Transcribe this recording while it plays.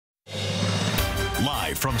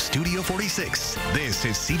Live from Studio 46, this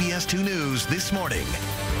is CBS 2 News This Morning.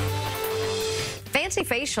 Fancy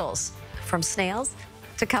facials, from snails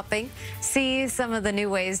to cupping. See some of the new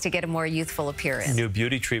ways to get a more youthful appearance. New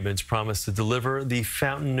beauty treatments promise to deliver the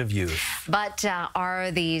fountain of youth. But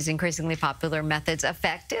are these increasingly popular methods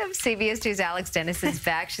effective? CBS 2's Alex Dennis is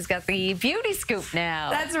back. She's got the beauty scoop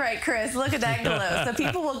now. That's right, Chris. Look at that glow. So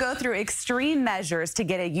people will go through extreme measures to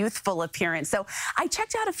get a youthful appearance. So I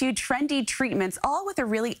checked out a few trendy treatments, all with a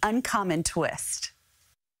really uncommon twist.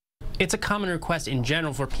 It's a common request in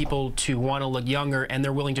general for people to want to look younger, and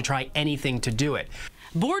they're willing to try anything to do it.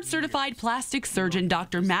 Board-certified plastic surgeon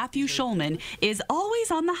Dr. Matthew Schulman is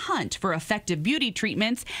always on the hunt for effective beauty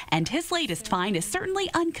treatments, and his latest find is certainly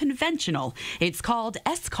unconventional. It's called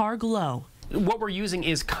Escar Glow. What we're using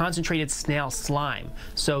is concentrated snail slime.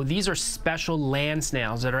 So these are special land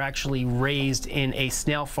snails that are actually raised in a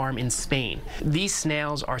snail farm in Spain. These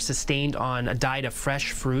snails are sustained on a diet of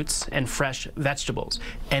fresh fruits and fresh vegetables,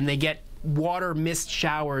 and they get water mist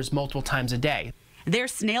showers multiple times a day. Their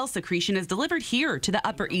snail secretion is delivered here to the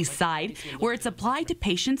Upper East Side, where it's applied to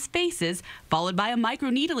patients' faces, followed by a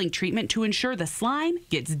microneedling treatment to ensure the slime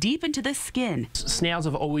gets deep into the skin. Snails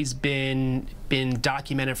have always been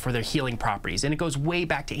documented for their healing properties, and it goes way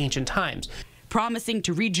back to ancient times. Promising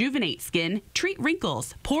to rejuvenate skin, treat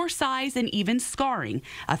wrinkles, pore size, and even scarring.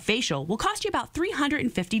 A facial will cost you about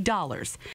 $350.